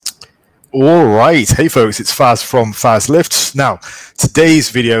All right. Hey, folks, it's Faz from Faz Lifts. Now, today's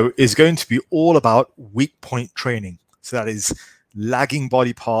video is going to be all about weak point training. So that is lagging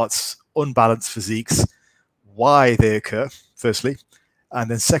body parts, unbalanced physiques, why they occur, firstly,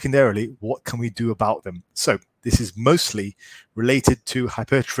 and then secondarily, what can we do about them? So this is mostly related to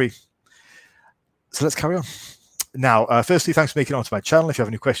hypertrophy. So let's carry on. Now, firstly, thanks for making it onto my channel. If you have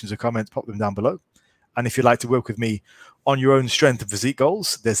any questions or comments, pop them down below. And if you'd like to work with me on your own strength and physique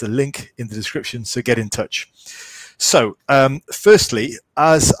goals, there's a link in the description, so get in touch. So firstly,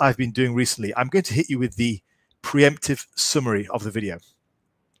 as I've been doing recently, I'm going to hit you with the preemptive summary of the video,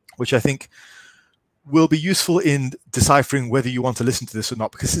 which I think will be useful in deciphering whether you want to listen to this or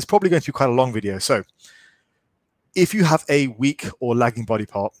not, because it's probably going to be quite a long video. So if you have a weak or lagging body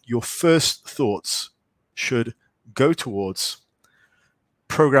part, your first thoughts should go towards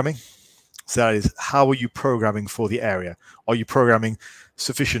programming. So that is, how are you programming for the area? Are you programming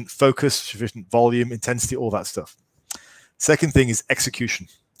sufficient focus, sufficient volume, intensity, all that stuff? Second thing is execution.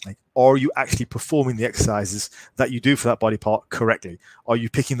 Like, are you actually performing the exercises that you do for that body part correctly? Are you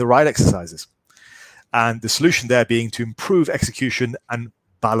picking the right exercises? And the solution there being to improve execution and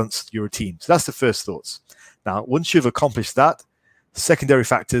balance your routine. So that's the first thoughts. Now, once you've accomplished that, secondary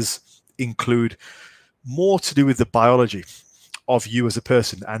factors include more to do with the biology of you as a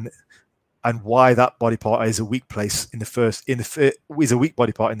person and why that body part is a weak place is a weak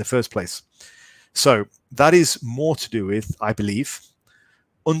body part in the first place. So that is more to do with, I believe,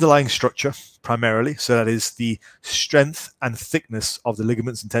 underlying structure primarily. So that is the strength and thickness of the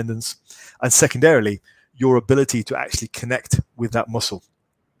ligaments and tendons, and secondarily, your ability to actually connect with that muscle.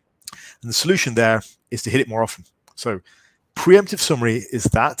 And the solution there is to hit it more often. So preemptive summary is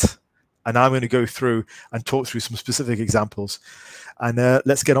that, and I'm going to go through and talk through some specific examples, and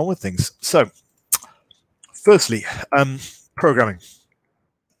let's get on with things. So firstly, programming.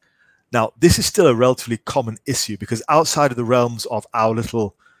 Now, this is still a relatively common issue because outside of the realms of our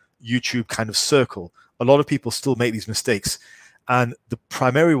little YouTube kind of circle, a lot of people still make these mistakes. And the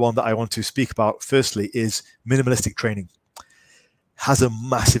primary one that I want to speak about firstly is minimalistic training. Has a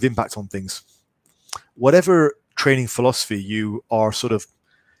massive impact on things. Whatever training philosophy you are sort of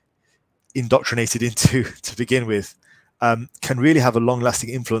indoctrinated into to begin with, can really have a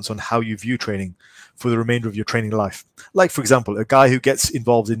long-lasting influence on how you view training for the remainder of your training life. Like, for example, a guy who gets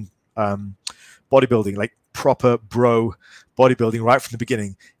involved in bodybuilding, like proper bro bodybuilding right from the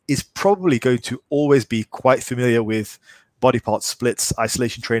beginning, is probably going to always be quite familiar with body part splits,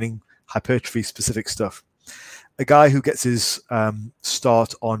 isolation training, hypertrophy specific stuff. A guy who gets his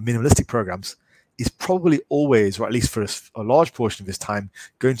start on minimalistic programs is probably always, or at least for a large portion of his time,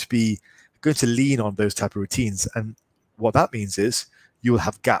 going to lean on those type of routines. And what that means is you will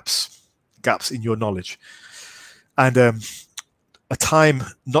have gaps in your knowledge. And a time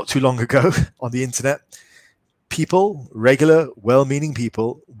not too long ago on the internet, people, regular, well-meaning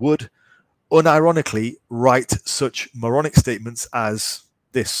people, would unironically write such moronic statements as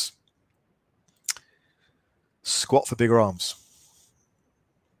this: squat for bigger arms.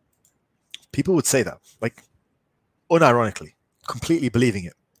 People would say that, like, unironically, completely believing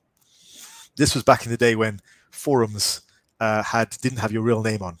it. This was back in the day when forums didn't have your real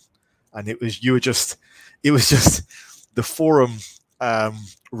name on, and it was just the forum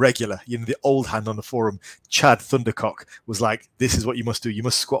regular, the old hand on the forum, Chad Thundercock, was like, this is what you must do. You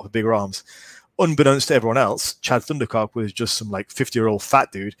must squat for bigger arms. Unbeknownst to everyone else, Chad Thundercock was just some like 50-year-old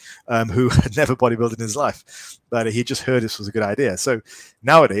fat dude who had never bodybuilded in his life, but he just heard this was a good idea. So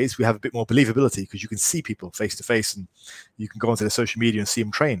nowadays we have a bit more believability because you can see people face to face, and you can go onto their social media and see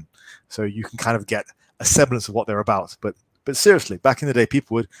them train. So you can kind of get a semblance of what they're about. But seriously, back in the day,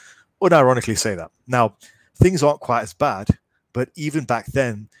 people would unironically say that. Now, things aren't quite as bad, but even back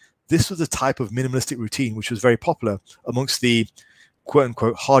then, this was a type of minimalistic routine which was very popular amongst the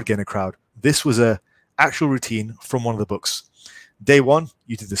quote-unquote hard gainer crowd. This was a actual routine from one of the books. Day one,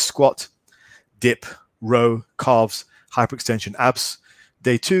 you did the squat, dip, row, calves, hyperextension, abs.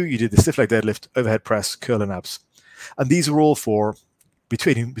 Day two, you did the stiff leg deadlift, overhead press, curl, and abs. And these were all for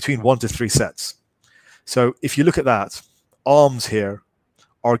between 1 to 3 sets. So if you look at that, arms here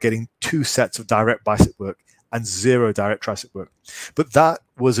are getting 2 sets of direct bicep work and 0 direct tricep work. But that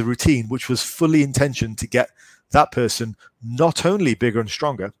was a routine which was fully intentioned to get that person not only bigger and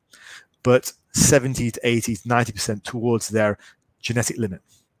stronger, but 70 to 80 to 90% towards their genetic limit.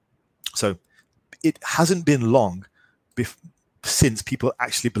 So it hasn't been long since people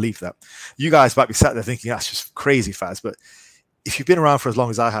actually believe that. You guys might be sat there thinking that's just crazy, Faz, but if you've been around for as long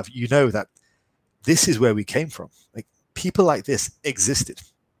as I have, you know that this is where we came from. Like, people like this existed.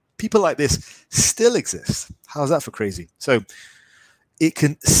 People like this still exist. How's that for crazy? So it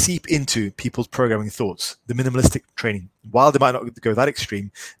can seep into people's programming thoughts, the minimalistic training. While they might not go that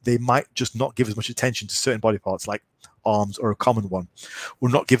extreme, they might just not give as much attention to certain body parts like arms or a common one, or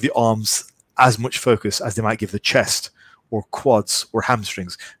not give the arms as much focus as they might give the chest or quads or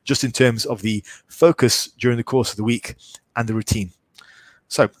hamstrings, just in terms of the focus during the course of the week and the routine.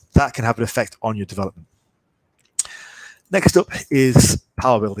 So that can have an effect on your development. Next up is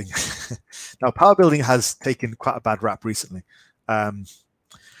power building. Now, power building has taken quite a bad rap recently.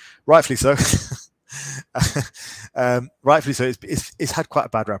 Rightfully so. Rightfully so. It's had quite a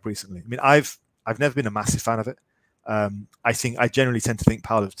bad rap recently. I mean, I've never been a massive fan of it. I generally tend to think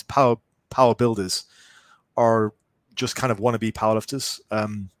power builders are just kind of wannabe powerlifters.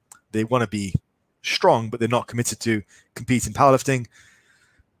 They want to be strong, but they're not committed to compete in powerlifting.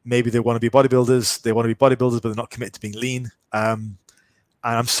 Maybe they want to be bodybuilders. They want to be bodybuilders, but they're not committed to being lean. And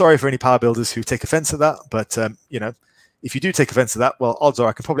I'm sorry for any power builders who take offense at that. But, if you do take offense at that, well, odds are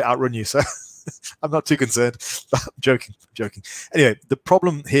I can probably outrun you. So I'm not too concerned. I'm joking. Anyway, the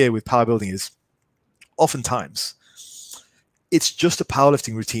problem here with power building is oftentimes it's just a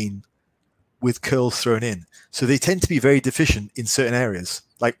powerlifting routine with curls thrown in. So they tend to be very deficient in certain areas,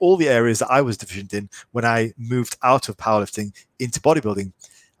 like all the areas that I was deficient in when I moved out of powerlifting into bodybuilding.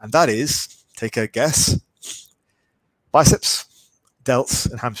 And that is, take a guess, biceps, delts,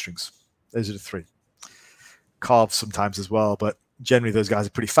 and hamstrings. Those are the three. Calves sometimes as well, but generally those guys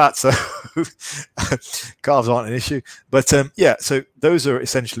are pretty fat, so calves aren't an issue. But so those are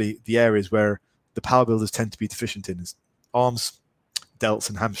essentially the areas where the power builders tend to be deficient in: is arms, delts,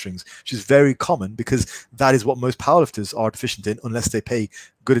 and hamstrings, which is very common because that is what most powerlifters are deficient in unless they pay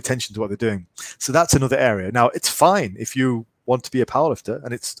good attention to what they're doing. So that's another area. Now, it's fine if you want to be a powerlifter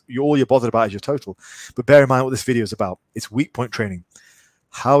and all you're bothered about is your total, but bear in mind what this video is about. It's weak point training.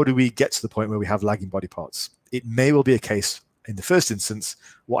 How do we get to the point where we have lagging body parts? It may well be a case in the first instance.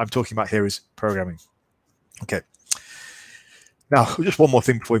 What I'm talking about here is programming. Okay. Now, just one more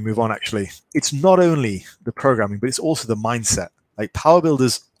thing before we move on, actually. It's not only the programming, but it's also the mindset. Like, power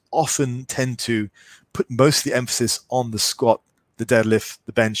builders often tend to put most of the emphasis on the squat, the deadlift,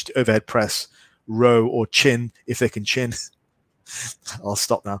 the bench, the overhead press, row, or chin, if they can chin. I'll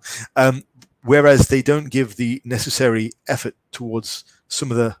stop now. Whereas they don't give the necessary effort towards some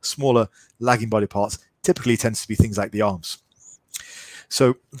of the smaller lagging body parts. Typically tends to be things like the arms.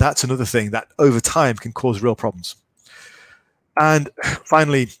 So that's another thing that over time can cause real problems. And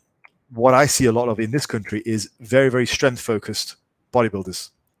finally, what I see a lot of in this country is very, very strength-focused bodybuilders,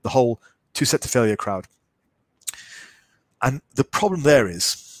 the whole two-set to failure crowd. And the problem there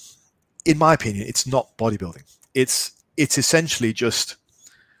is, in my opinion, it's not bodybuilding. It's essentially just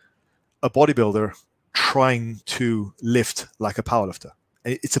a bodybuilder trying to lift like a powerlifter.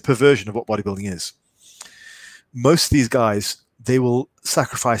 It's a perversion of what bodybuilding is. Most of these guys, they will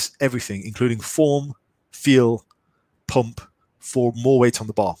sacrifice everything, including form, feel, pump, for more weight on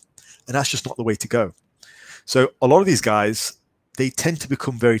the bar. And that's just not the way to go. So a lot of these guys, they tend to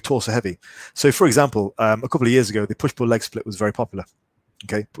become very torso heavy. So for example, a couple of years ago, the push-pull leg split was very popular.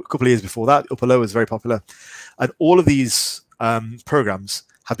 Okay, a couple of years before that, upper lower was very popular. And all of these programs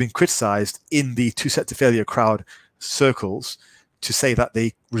have been criticized in the two-set to failure crowd circles to say that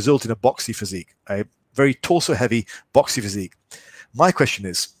they result in a boxy physique, a very torso heavy boxy physique. My question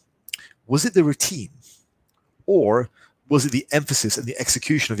is, was it the routine or was it the emphasis and the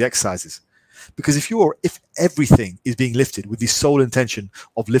execution of the exercises? Because if everything is being lifted with the sole intention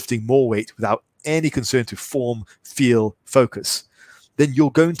of lifting more weight without any concern to form, feel, focus, then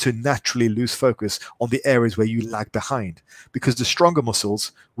you're going to naturally lose focus on the areas where you lag behind, because the stronger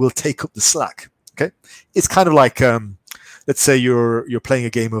muscles will take up the slack. Okay, it's kind of like let's say you're playing a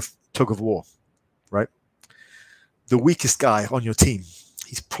game of tug of war, right? The weakest guy on your team,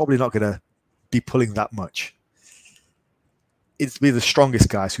 he's probably not going to be pulling that much. It'll be the strongest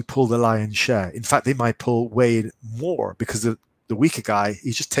guys who pull the lion's share. In fact, they might pull way more because the weaker guy,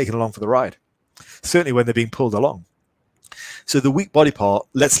 he's just taken along for the ride. Certainly when they're being pulled along. So the weak body part,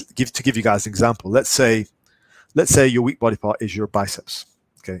 to give you guys an example. Let's say your weak body part is your biceps.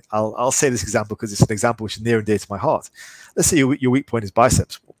 Okay, I'll say this example because it's an example which is near and dear to my heart. Let's say your weak point is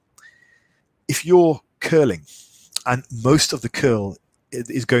biceps. If you're curling and most of the curl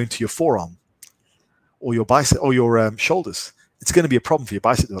is going to your forearm or your bicep or your shoulders, it's going to be a problem for your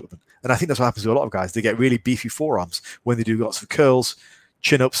bicep development. And I think that's what happens to a lot of guys. They get really beefy forearms when they do lots of curls,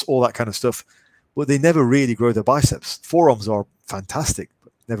 chin-ups, all that kind of stuff. But they never really grow their biceps. Forearms are fantastic,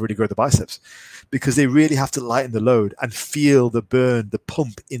 but never really grow the biceps because they really have to lighten the load and feel the burn, the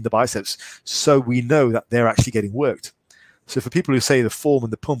pump in the biceps, so we know that they're actually getting worked. So for people who say the form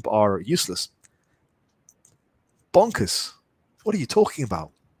and the pump are useless, bonkers. What are you talking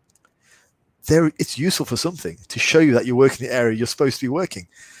about? It's useful for something to show you that you're working the area you're supposed to be working,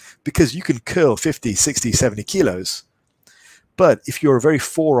 because you can curl 50, 60, 70 kilos. But if you're a very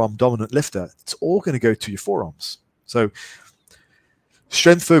forearm dominant lifter, it's all going to go to your forearms. So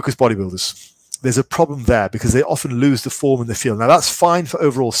strength focused bodybuilders, there's a problem there because they often lose the form in the field. Now that's fine for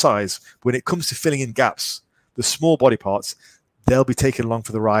overall size. When it comes to filling in gaps, the small body parts, they'll be taken along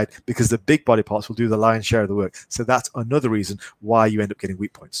for the ride because the big body parts will do the lion's share of the work. So that's another reason why you end up getting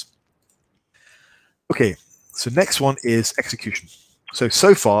weak points. Okay, so next one is execution.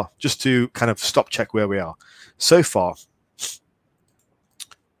 So far, just to kind of stop check where we are. So far,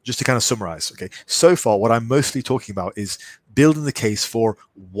 just to kind of summarize, okay, so far what I'm mostly talking about is building the case for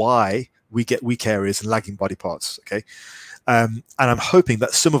why we get weak areas and lagging body parts, okay? And I'm hoping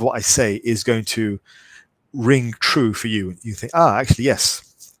that some of what I say is going to ring true for you. You think, actually,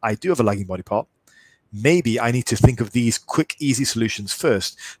 yes, I do have a lagging body part. Maybe I need to think of these quick, easy solutions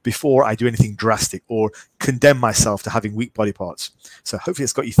first before I do anything drastic or condemn myself to having weak body parts. So hopefully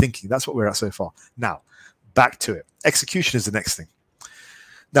it's got you thinking. That's what we're at so far. Now, back to it. Execution is the next thing.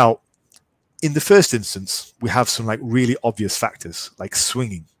 Now, in the first instance, we have some like really obvious factors like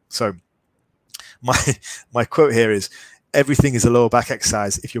swinging. So my quote here is, everything is a lower back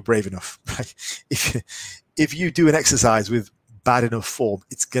exercise if you're brave enough. Right? If you do an exercise with bad enough form,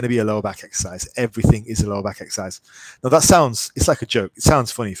 it's going to be a lower back exercise. Everything is a lower back exercise. Now that it's like a joke. It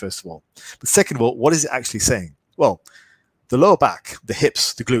sounds funny, first of all. But second of all, what is it actually saying? Well, the lower back, the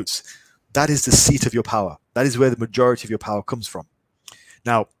hips, the glutes, that is the seat of your power. That is where the majority of your power comes from.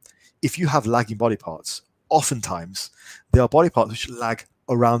 Now, if you have lagging body parts, oftentimes there are body parts which lag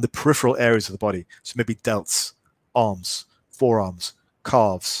around the peripheral areas of the body. So maybe delts, arms, forearms,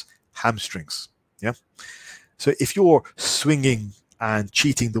 calves, hamstrings. Yeah. So if you're swinging and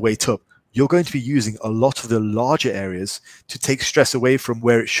cheating the weight up, you're going to be using a lot of the larger areas to take stress away from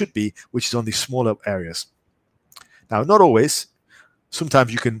where it should be, which is on the smaller areas. Now, not always.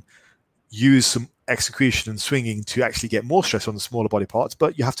 Sometimes you can use some execution and swinging to actually get more stress on the smaller body parts,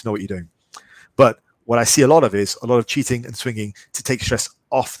 but you have to know what you're doing. But what I see a lot of is a lot of cheating and swinging to take stress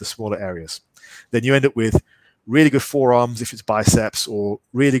off the smaller areas. Then you end up with really good forearms if it's biceps, or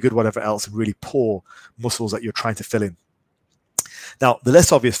really good whatever else, and really poor muscles that you're trying to fill in. Now, the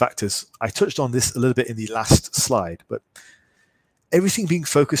less obvious factors, I touched on this a little bit in the last slide, but everything being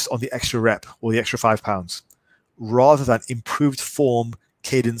focused on the extra rep or the extra 5 pounds rather than improved form,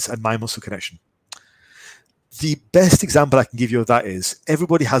 cadence, and mind muscle connection. The best example I can give you of that is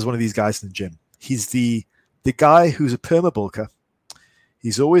everybody has one of these guys in the gym. He's the guy who's a perma bulker.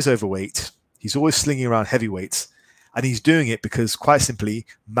 He's always overweight. He's always slinging around heavy weights, and he's doing it because, quite simply,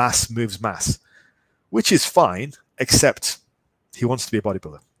 mass moves mass, which is fine, except he wants to be a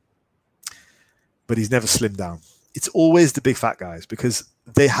bodybuilder. But he's never slimmed down. It's always the big fat guys because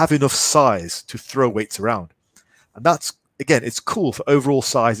they have enough size to throw weights around. And that's, again, it's cool for overall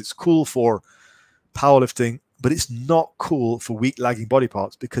size. It's cool for powerlifting, but it's not cool for weak lagging body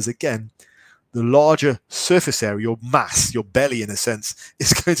parts because, again, the larger surface area, your mass, your belly in a sense,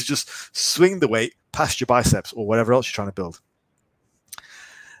 is going to just swing the weight past your biceps or whatever else you're trying to build.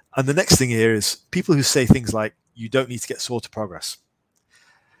 And the next thing here is people who say things like, you don't need to get sore to progress.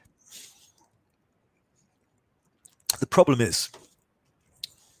 The problem is,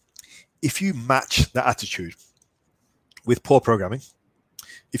 if you match that attitude with poor programming,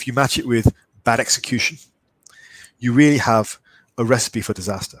 if you match it with bad execution, you really have a recipe for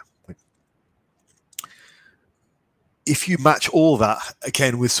disaster. If you match all that,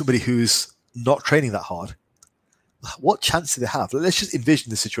 again, with somebody who's not training that hard, what chance do they have? Let's just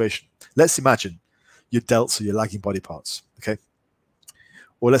envision the situation. Let's imagine your delts or your lagging body parts, okay?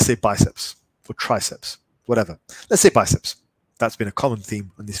 Or let's say biceps or triceps, whatever. Let's say biceps. That's been a common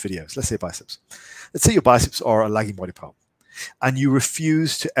theme on these videos. Let's say biceps. Let's say your biceps are a lagging body part and you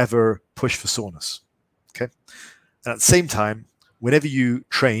refuse to ever push for soreness, okay? And at the same time, whenever you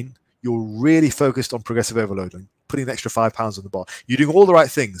train, you're really focused on progressive overloading, putting an extra 5 pounds on the bar. You're doing all the right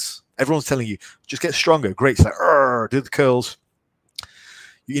things. Everyone's telling you, just get stronger. Great. It's like, do the curls.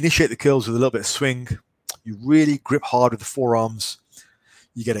 You initiate the curls with a little bit of swing. You really grip hard with the forearms.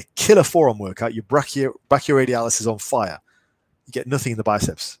 You get a killer forearm workout. Your brachioradialis is on fire. You get nothing in the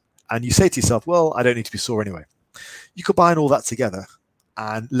biceps. And you say to yourself, well, I don't need to be sore anyway. You combine all that together.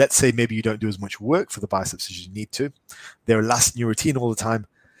 And let's say maybe you don't do as much work for the biceps as you need to. They're lasting your routine all the time.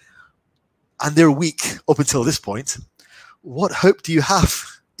 And they're weak up until this point. What hope do you have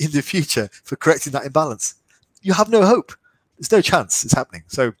in the future for correcting that imbalance? You have no hope. There's no chance it's happening.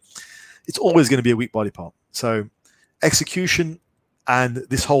 So it's always going to be a weak body part. So execution and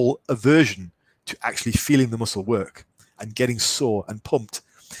this whole aversion to actually feeling the muscle work and getting sore and pumped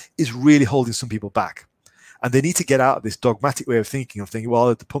is really holding some people back. And they need to get out of this dogmatic way of thinking,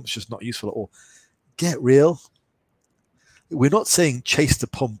 well, the pump's just not useful at all. Get real. We're not saying chase the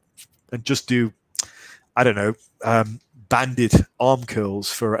pump and just do, I don't know, banded arm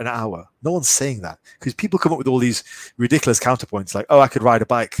curls for an hour. No one's saying that, because people come up with all these ridiculous counterpoints like, oh, I could ride a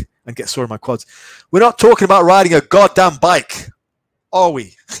bike and get sore in my quads. We're not talking about riding a goddamn bike, are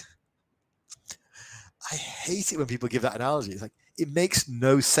we? I hate it when people give that analogy. It's like, it makes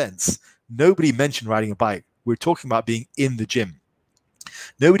no sense. Nobody mentioned riding a bike. We're talking about being in the gym.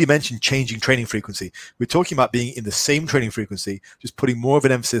 Nobody mentioned changing training frequency. We're talking about being in the same training frequency, just putting more of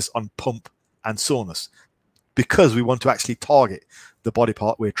an emphasis on pump and soreness, because we want to actually target the body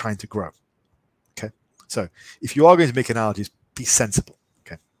part we're trying to grow. Okay, so if you are going to make analogies, be sensible.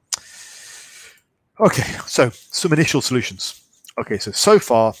 Okay, so some initial solutions. Okay, so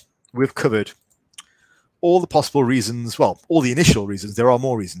far we've covered all the possible reasons, well, all the initial reasons. There are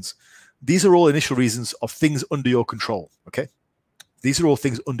more reasons. These are all initial reasons of things under your control, okay? These are all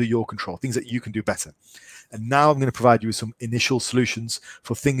things under your control, things that you can do better. And now I'm going to provide you with some initial solutions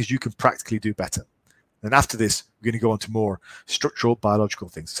for things you can practically do better. And after this, we're going to go on to more structural, biological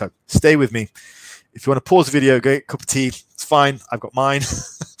things. So stay with me. If you want to pause the video, get a cup of tea, it's fine. I've got mine.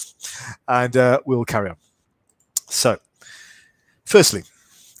 And we'll carry on. So, firstly,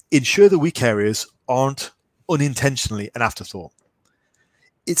 ensure the weak areas aren't unintentionally an afterthought.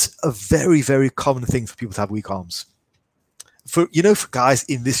 It's a very, very common thing for people to have weak arms. For guys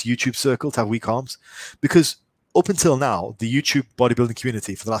in this YouTube circle to have weak arms, because up until now, the YouTube bodybuilding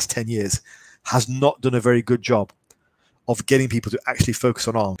community for the last 10 years has not done a very good job of getting people to actually focus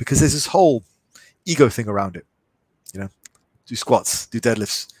on arms, because there's this whole ego thing around it. Do squats, do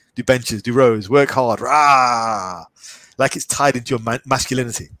deadlifts, do benches, do rows, work hard, rah, like it's tied into your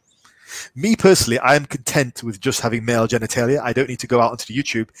masculinity. Me personally, I am content with just having male genitalia. I don't need to go out onto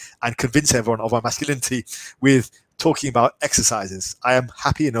YouTube and convince everyone of my masculinity with talking about exercises. I am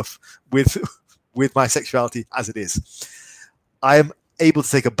happy enough with my sexuality as it is. I am able to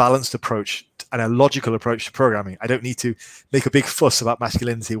take a balanced approach and a logical approach to programming. I don't need to make a big fuss about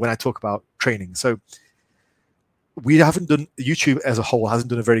masculinity when I talk about training. So YouTube as a whole hasn't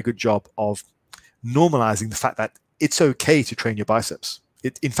done a very good job of normalizing the fact that it's okay to train your biceps.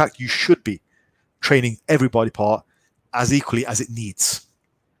 In fact, you should be training every body part as equally as it needs.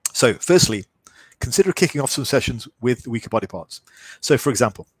 So firstly, consider kicking off some sessions with weaker body parts. So for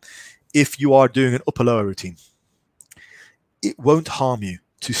example, if you are doing an upper lower routine, it won't harm you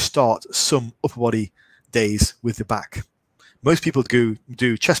to start some upper body days with the back. Most people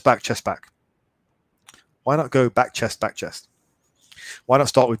do chest back, chest back. Why not go back, chest, back, chest? Why not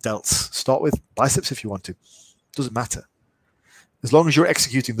start with delts? Start with biceps if you want to. Doesn't matter. As long as you're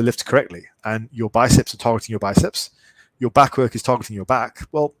executing the lift correctly and your biceps are targeting your biceps, your back work is targeting your back,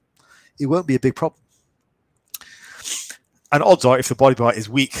 well, it won't be a big problem. And odds are, if the body part is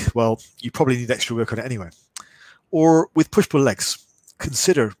weak, well, you probably need extra work on it anyway. Or with push-pull legs,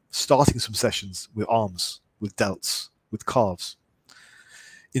 consider starting some sessions with arms, with delts, with calves.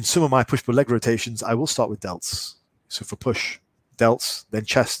 In some of my push-pull leg rotations, I will start with delts. So for push, delts, then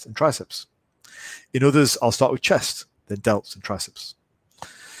chest and triceps. In others, I'll start with chest, then delts and triceps.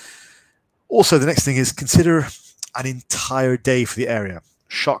 Also, the next thing is consider an entire day for the area.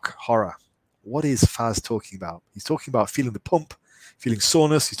 Shock, horror. What is Faz talking about? He's talking about feeling the pump, feeling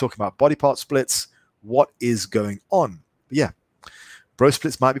soreness. He's talking about body part splits. What is going on? But yeah, bro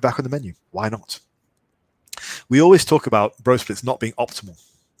splits might be back on the menu. Why not? We always talk about bro splits not being optimal.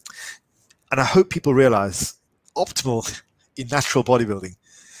 And I hope people realize optimal in natural bodybuilding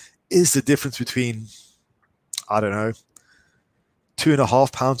is the difference between, I don't know,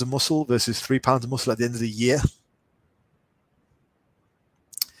 2.5 pounds of muscle versus 3 pounds of muscle at the end of the year.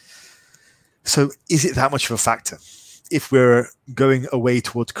 So is it that much of a factor? If we're going away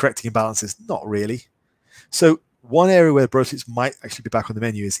towards correcting imbalances, not really. So one area where bro splits might actually be back on the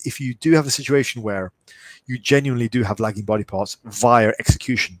menu is if you do have a situation where you genuinely do have lagging body parts via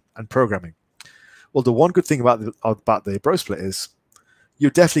execution and programming. Well, the one good thing about the bro split is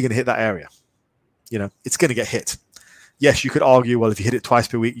you're definitely going to hit that area. It's going to get hit. Yes, you could argue, well, if you hit it twice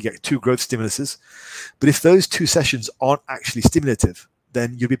per week, you get 2 growth stimuluses. But if those 2 sessions aren't actually stimulative,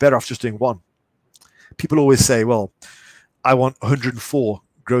 then you'd be better off just doing one. People always say, well, I want 104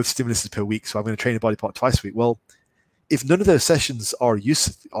 growth stimuluses per week, so I'm going to train a body part twice a week. Well, if none of those sessions are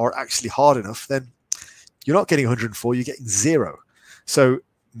actually hard enough, then you're not getting 104, you're getting 0. So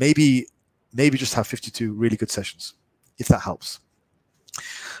maybe just have 52 really good sessions, if that helps.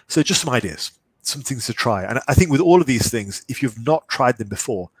 So just some ideas, some things to try. And I think with all of these things, if you've not tried them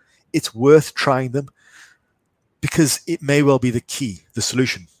before, it's worth trying them because it may well be the key, the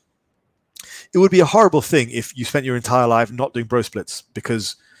solution. It would be a horrible thing if you spent your entire life not doing bro splits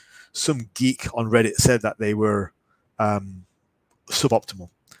because some geek on Reddit said that they were suboptimal.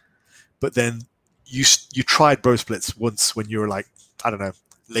 But then you tried bro splits once when you were like, I don't know,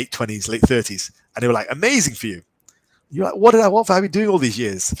 late 20s, late 30s, and they were like amazing for you. You're like, what have I been doing all these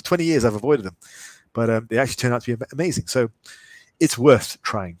years? For 20 years, I've avoided them. But they actually turned out to be amazing. So it's worth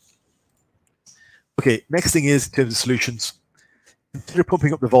trying. Okay, next thing is in terms of solutions, consider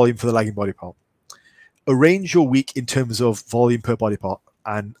pumping up the volume for the lagging body part. Arrange your week in terms of volume per body part.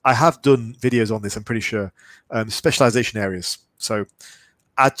 And I have done videos on this, I'm pretty sure, specialization areas. So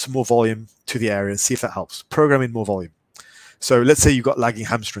add some more volume to the area and see if that helps. Program in more volume. So let's say you've got lagging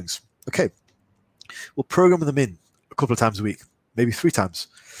hamstrings. Okay, we'll program them in a couple of times a week, maybe 3 times.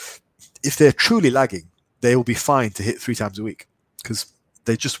 If they're truly lagging, they will be fine to hit 3 times a week because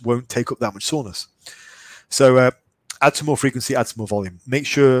they just won't take up that much soreness. So add some more frequency, add some more volume. Make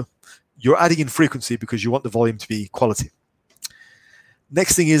sure you're adding in frequency because you want the volume to be quality.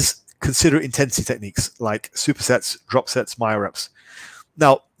 Next thing is consider intensity techniques like supersets, drop sets, myoreps.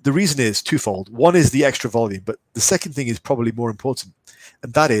 Now, the reason is twofold. One is the extra volume, but the second thing is probably more important,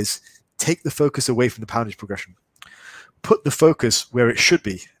 and that is take the focus away from the poundage progression. Put the focus where it should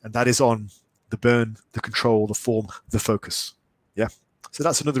be, and that is on the burn, the control, the form, the focus. Yeah. So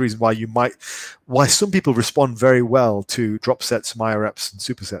that's another reason why some people respond very well to drop sets, myoreps, and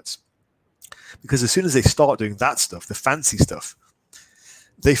supersets. Because as soon as they start doing that stuff, the fancy stuff,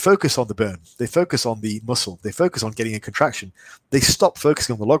 they focus on the burn, they focus on the muscle, they focus on getting a contraction. They stop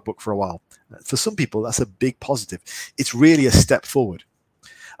focusing on the logbook for a while. For some people, that's a big positive. It's really a step forward.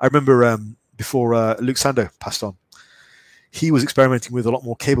 I remember before Luke Sando passed on, he was experimenting with a lot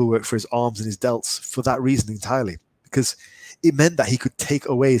more cable work for his arms and his delts for that reason entirely, because it meant that he could take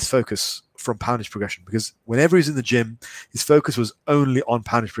away his focus from poundage progression, because whenever he's in the gym, his focus was only on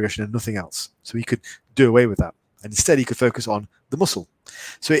poundage progression and nothing else. So he could do away with that. And instead, he could focus on the muscle.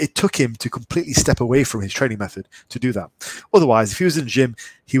 So it took him to completely step away from his training method to do that. Otherwise, if he was in the gym,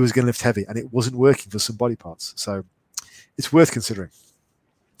 he was going to lift heavy, and it wasn't working for some body parts. So it's worth considering.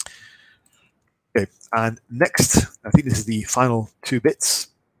 Okay, and next, I think this is the final 2 bits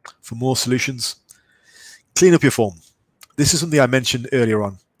for more solutions. Clean up your form. This is something I mentioned earlier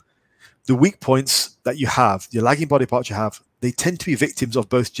on. The weak points that you have, your lagging body parts you have, they tend to be victims of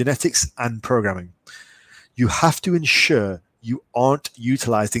both genetics and programming. You have to ensure you aren't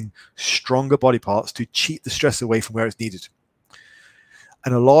utilizing stronger body parts to cheat the stress away from where it's needed.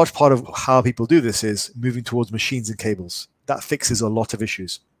 And a large part of how people do this is moving towards machines and cables. That fixes a lot of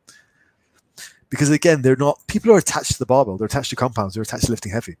issues. Because again, people are attached to the barbell, they're attached to compounds, they're attached to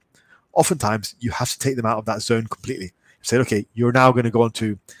lifting heavy. Oftentimes, you have to take them out of that zone completely. Say, okay, you're now going to go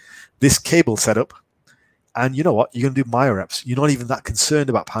onto this cable setup, and you know what? You're going to do myoreps. You're not even that concerned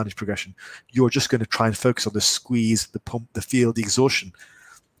about poundage progression. You're just going to try and focus on the squeeze, the pump, the feel, the exhaustion.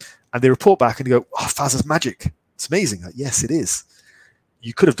 And they report back and they go, oh, Faz is magic. It's amazing. Like, yes, it is.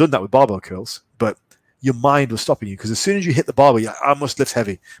 You could have done that with barbell curls, but your mind was stopping you, because as soon as you hit the barbell, you're like, I must lift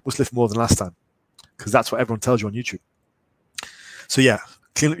heavy, must lift more than last time, because that's what everyone tells you on YouTube. So yeah,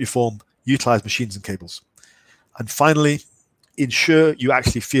 clean up your form, utilize machines and cables. And finally, ensure you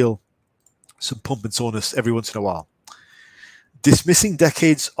actually feel some pump and soreness every once in a while. Dismissing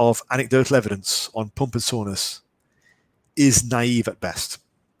decades of anecdotal evidence on pump and soreness is naive at best.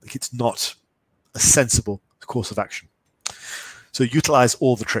 Like, it's not a sensible course of action. So utilize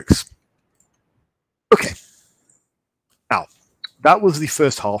all the tricks. Okay. Now, that was the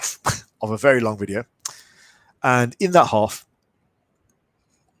first half of a very long video. And in that half,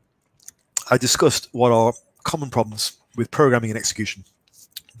 I discussed what are common problems with programming and execution.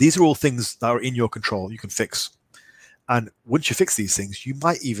 These are all things that are in your control, you can fix. And once you fix these things, you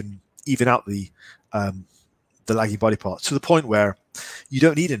might even out the lagging body parts to the point where you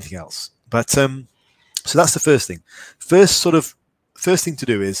don't need anything else. But so that's the first thing. First thing to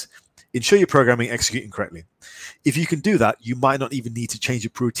do is ensure you're programming, executing correctly. If you can do that, you might not even need to change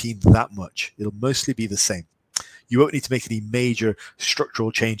your routine that much. It'll mostly be the same. You won't need to make any major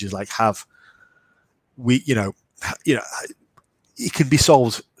structural changes like it can be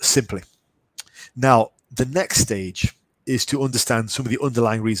solved simply. Now, the next stage is to understand some of the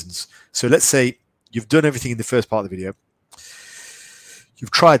underlying reasons. So let's say you've done everything in the first part of the video.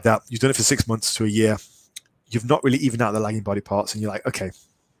 You've tried that. You've done it for 6 months to a year. You've not really evened out the lagging body parts, and you're like, okay,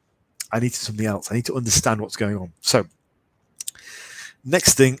 I need something else. I need to understand what's going on. So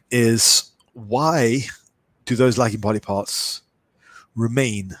next thing is, why do those lagging body parts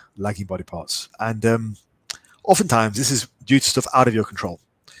remain lagging body parts? And oftentimes this is due to stuff out of your control.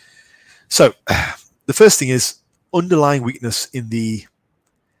 So the first thing is underlying weakness in the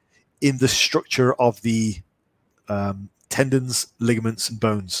structure of the tendons, ligaments, and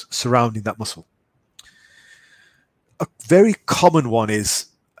bones surrounding that muscle. A very common one is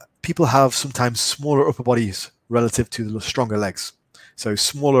people have sometimes smaller upper bodies relative to the stronger legs. So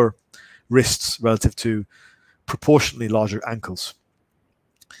smaller wrists relative to proportionally larger ankles.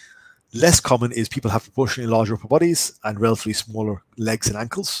 Less common is people have proportionally larger upper bodies and relatively smaller legs and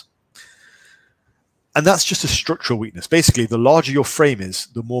ankles. And that's just a structural weakness. Basically, the larger your frame is,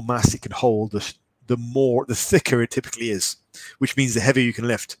 the more mass it can hold, the thicker it typically is, which means the heavier you can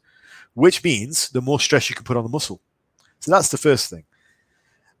lift, which means the more stress you can put on the muscle. So that's the first thing.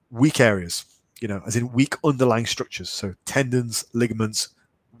 Weak areas, as in weak underlying structures. So tendons, ligaments,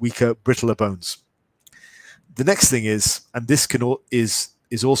 weaker, brittler bones. The next thing is, and this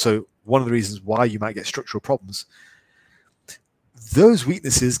is also one of the reasons why you might get structural problems, those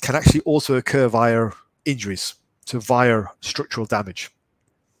weaknesses can actually also occur via injuries, so via structural damage.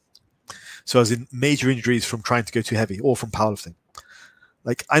 So as in major injuries from trying to go too heavy or from powerlifting.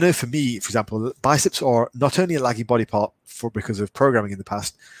 Like I know for me, for example, biceps are not only a lagging body part because of programming in the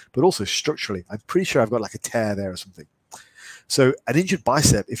past, but also structurally. I'm pretty sure I've got like a tear there or something. So an injured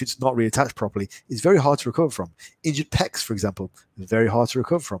bicep, if it's not reattached properly, is very hard to recover from. Injured pecs, for example, is very hard to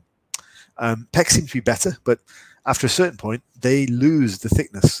recover from. Pecs seem to be better, but after a certain point, they lose the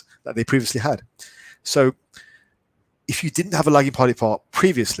thickness that they previously had. So if you didn't have a lagging body part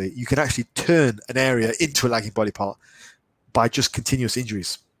previously, you can actually turn an area into a lagging body part by just continuous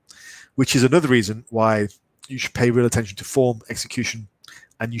injuries, which is another reason why you should pay real attention to form, execution,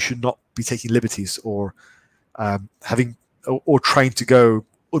 and you should not be taking liberties or trying to go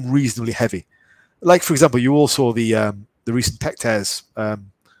unreasonably heavy. Like, for example, you all saw the recent pec tears.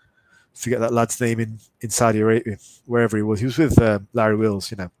 Forget that lad's name in Saudi Arabia, wherever he was. He was with Larry Wills,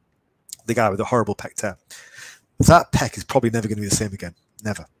 the guy with the horrible pec tear. That pec is probably never going to be the same again.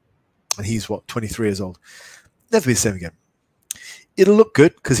 Never. And he's, 23 years old. Never be the same again. It'll look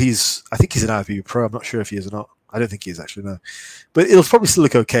good because I think he's an IFBB pro. I'm not sure if he is or not. I don't think he is actually, no. But it'll probably still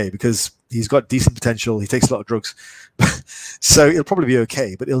look okay because he's got decent potential. He takes a lot of drugs. So it'll probably be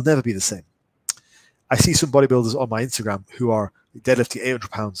okay, but it'll never be the same. I see some bodybuilders on my Instagram who are deadlifting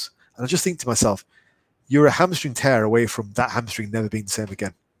 800 pounds. And I just think to myself, you're a hamstring tear away from that hamstring never being the same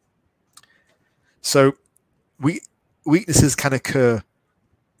again. So weaknesses can occur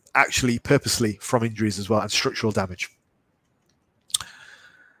actually purposely from injuries as well and structural damage.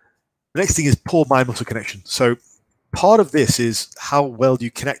 The next thing is poor mind-muscle connection. So part of this is how well do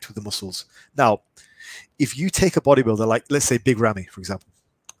you connect with the muscles. Now, if you take a bodybuilder like, let's say, Big Ramy, for example,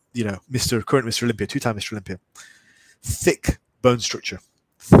 current Mr. Olympia, two-time Mr. Olympia, thick bone structure,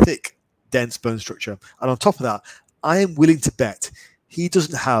 thick, dense bone structure. And on top of that, I am willing to bet he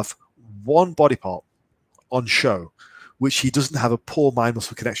doesn't have one body part on show which he doesn't have a poor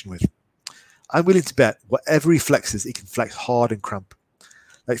mind-muscle connection with. I'm willing to bet whatever he flexes, he can flex hard and cramp.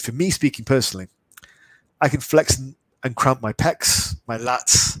 Like for me speaking personally, I can flex and cramp my pecs, my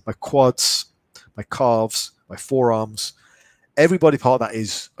lats, my quads, my calves, my forearms, every body part that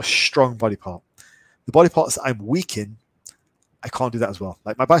is a strong body part. The body parts that I'm weak in, I can't do that as well,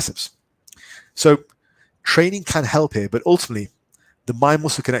 like my biceps. So training can help here, but ultimately the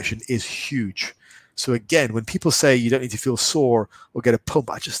mind-muscle connection is huge. So again, when people say you don't need to feel sore or get a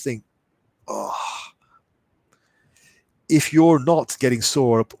pump, I just think, if you're not getting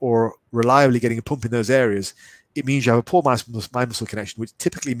sore or reliably getting a pump in those areas, it means you have a poor mind-muscle connection, which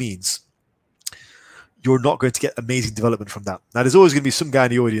typically means you're not going to get amazing development from that. Now, there's always going to be some guy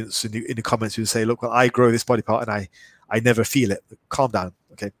in the audience in the comments who say, look, well, I grow this body part and I never feel it. Calm down,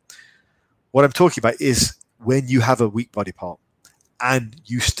 okay? What I'm talking about is when you have a weak body part and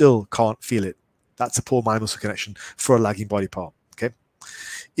you still can't feel it, that's a poor mind-muscle connection for a lagging body part, okay?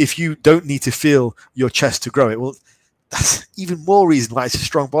 If you don't need to feel your chest to grow it, well, that's even more reason why it's a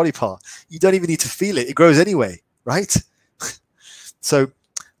strong body part. You don't even need to feel it. It grows anyway, right? So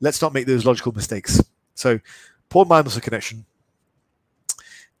let's not make those logical mistakes. So poor mind-muscle connection.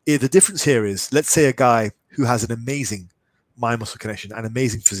 The difference here is, let's say a guy who has an amazing mind-muscle connection and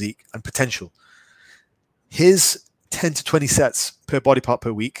amazing physique and potential. His 10 to 20 sets per body part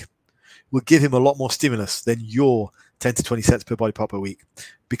per week will give him a lot more stimulus than your 10 to 20 sets per body part per week.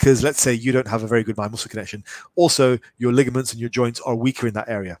 Because let's say you don't have a very good mind-muscle connection. Also, your ligaments and your joints are weaker in that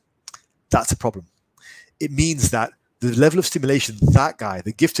area. That's a problem. It means that the level of stimulation that guy,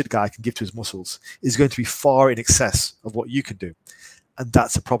 the gifted guy, can give to his muscles is going to be far in excess of what you can do. And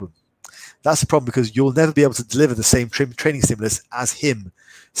that's a problem. That's a problem because you'll never be able to deliver the same training stimulus as him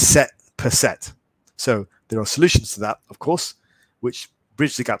set per set. So there are solutions to that, of course, which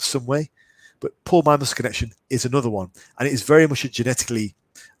bridge the gap some way. But poor mind-muscle connection is another one, and it is very much a genetically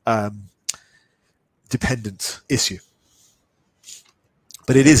dependent issue.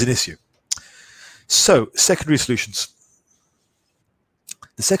 But it is an issue. So, secondary solutions.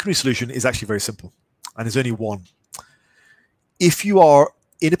 The secondary solution is actually very simple, and there's only one. If you are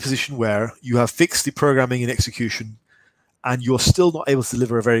in a position where you have fixed the programming and execution, and you're still not able to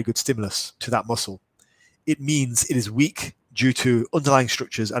deliver a very good stimulus to that muscle, it means it is weak due to underlying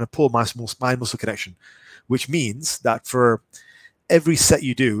structures and a poor mind-muscle connection, which means that for every set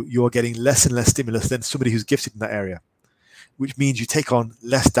you do, you're getting less and less stimulus than somebody who's gifted in that area, which means you take on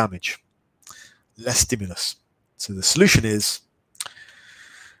less damage, less stimulus. So the solution is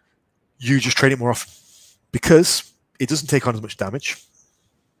you just train it more often, because it doesn't take on as much damage.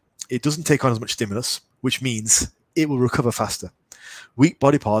 It doesn't take on as much stimulus, which means it will recover faster. Weak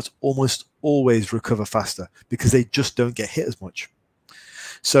body parts almost always recover faster because they just don't get hit as much.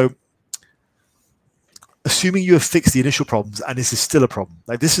 So assuming you have fixed the initial problems, and this is still a problem,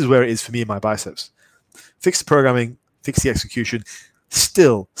 like this is where it is for me in my biceps. Fix the programming, fix the execution,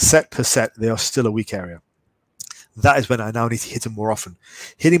 still set per set, they are still a weak area. That is when I now need to hit them more often.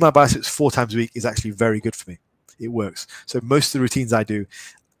 Hitting my biceps 4 times a week is actually very good for me. It works. So most of the routines I do,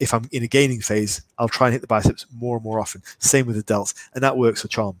 if I'm in a gaining phase, I'll try and hit the biceps more and more often. Same with the delts, and that works a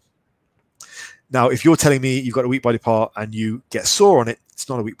charm. Now, if you're telling me you've got a weak body part and you get sore on it, it's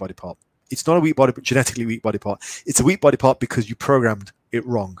not a weak body part. It's not a weak body, but genetically weak body part. It's a weak body part because you programmed it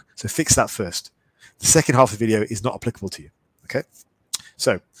wrong. So fix that first. The second half of the video is not applicable to you. Okay?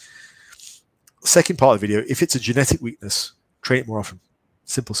 So, second part of the video, if it's a genetic weakness, train it more often.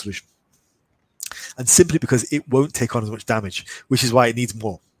 Simple solution. And simply because it won't take on as much damage, which is why it needs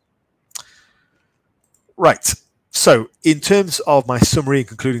more. Right. So, in terms of my summary and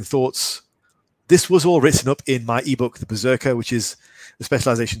concluding thoughts, this was all written up in my ebook, The Berserker, which is a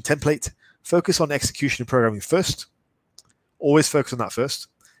specialization template. Focus on execution and programming first. Always focus on that first.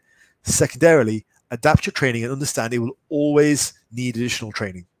 Secondarily, adapt your training and understand it will always need additional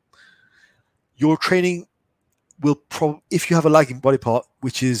training. Your training will if you have a lagging body part,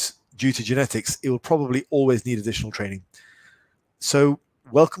 which is due to genetics, it will probably always need additional training. So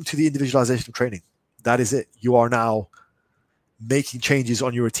welcome to the individualization of training. That is it. You are now making changes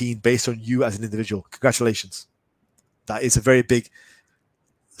on your routine based on you as an individual. Congratulations. That is a very big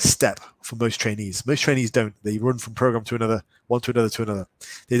step for most trainees. Most trainees don't. They run from program to another, one to another to another.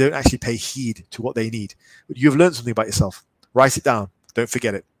 They don't actually pay heed to what they need. But you've learned something about yourself. Write it down. Don't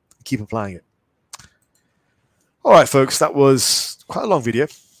forget it. Keep applying it. All right, folks, that was quite a long video.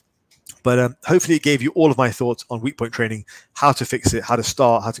 But hopefully it gave you all of my thoughts on weak point training, how to fix it, how to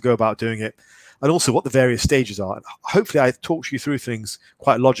start, how to go about doing it, and also what the various stages are. And hopefully I talked you through things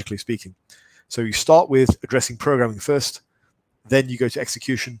quite logically speaking. So you start with addressing programming first, then you go to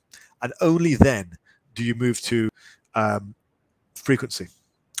execution, and only then do you move to frequency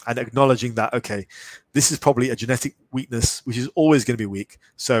and acknowledging that, okay, this is probably a genetic weakness, which is always going to be weak.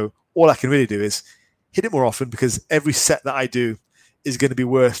 So all I can really do is hit it more often, because every set that I do is going to be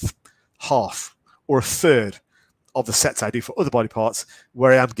worth half or a third of the sets I do for other body parts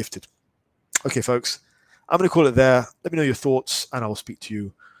where I am gifted. Okay, folks, I'm going to call it there. Let me know your thoughts, and I will speak to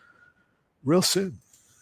you real soon.